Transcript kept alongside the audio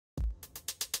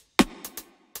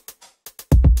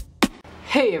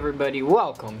Hey everybody,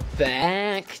 welcome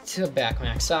back to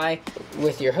BackMaxI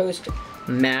with your host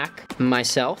Mac,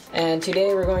 myself, and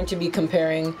today we're going to be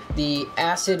comparing the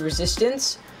acid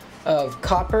resistance of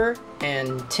copper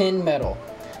and tin metal.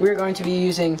 We're going to be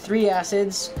using three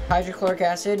acids: hydrochloric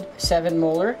acid 7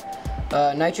 molar,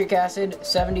 nitric acid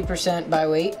 70% by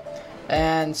weight,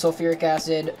 and sulfuric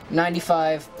acid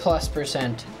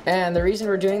 95+%. And the reason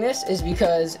we're doing this is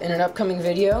because in an upcoming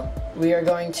video we are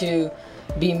going to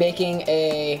be making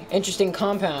a interesting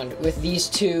compound with these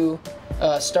two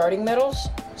starting metals.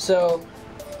 So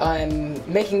I'm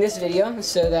making this video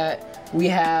so that we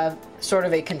have sort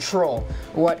of a control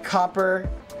what copper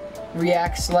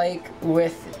reacts like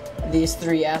with these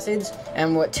three acids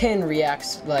and what tin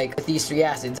reacts like with these three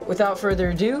acids. Without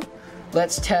further ado,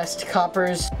 let's test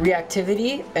copper's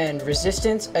reactivity and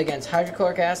resistance against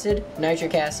hydrochloric acid,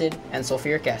 nitric acid, and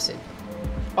sulfuric acid.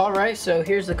 Alright, so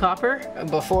here's the copper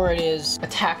before it is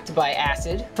attacked by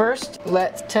acid. First,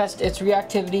 let's test its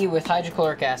reactivity with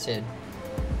hydrochloric acid.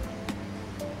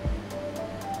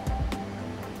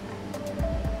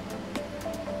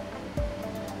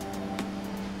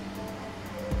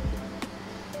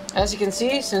 As you can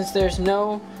see, since there's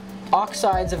no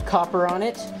oxides of copper on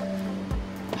it,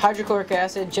 hydrochloric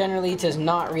acid generally does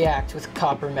not react with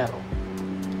copper metal.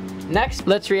 Next,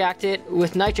 let's react it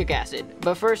with nitric acid,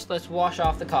 but first let's wash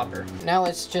off the copper. Now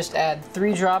let's just add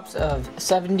 3 drops of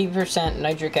 70%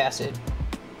 nitric acid.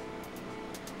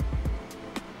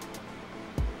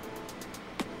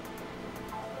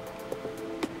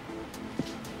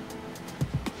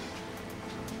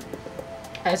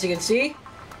 As you can see,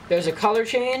 there's a color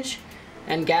change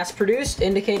and gas produced,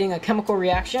 indicating a chemical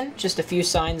reaction, just a few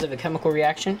signs of a chemical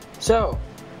reaction. So,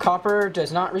 copper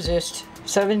does not resist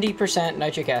 70%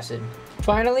 nitric acid.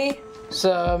 Finally,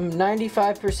 some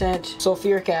 95%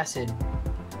 sulfuric acid.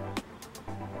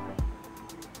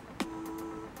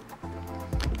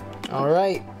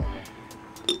 Alright,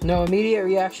 no immediate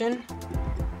reaction.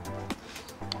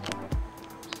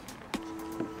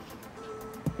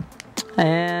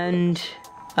 And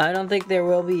I don't think there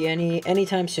will be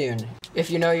anytime soon,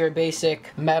 if you know your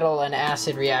basic metal and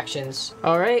acid reactions.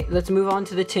 Alright, let's move on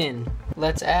to the tin.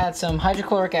 Let's add some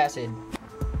hydrochloric acid.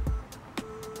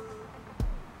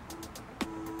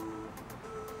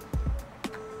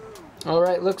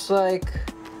 Alright, looks like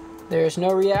there's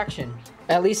no reaction.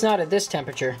 At least not at this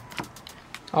temperature.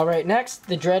 Alright, next,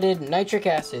 the dreaded nitric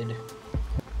acid.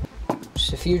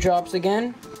 Just a few drops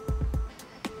again.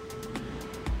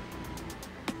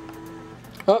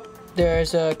 Oh,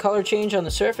 there's a color change on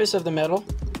the surface of the metal.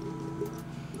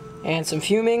 And some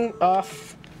fuming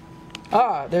off.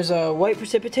 Ah, there's a white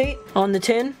precipitate on the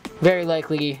tin. Very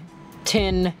likely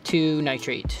tin to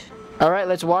nitrate. Alright,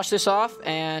 let's wash this off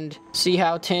and see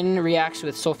how tin reacts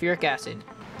with sulfuric acid.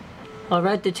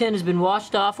 Alright, the tin has been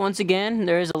washed off once again.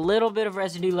 There is a little bit of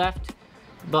residue left,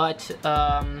 but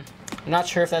I'm not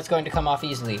sure if that's going to come off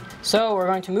easily. So we're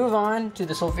going to move on to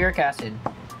the sulfuric acid.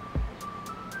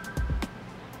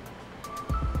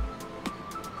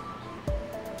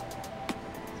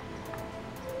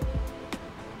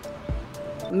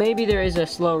 Maybe there is a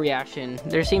slow reaction.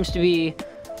 There seems to be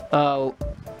a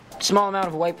small amount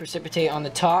of white precipitate on the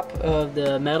top of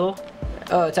the metal.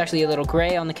 Oh, it's actually a little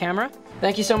gray on the camera.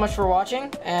 Thank you so much for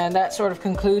watching, and that sort of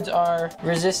concludes our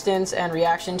resistance and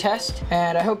reaction test.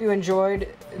 And I hope you enjoyed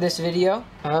this video.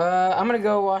 I'm gonna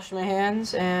go wash my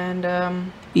hands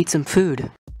and eat some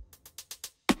food.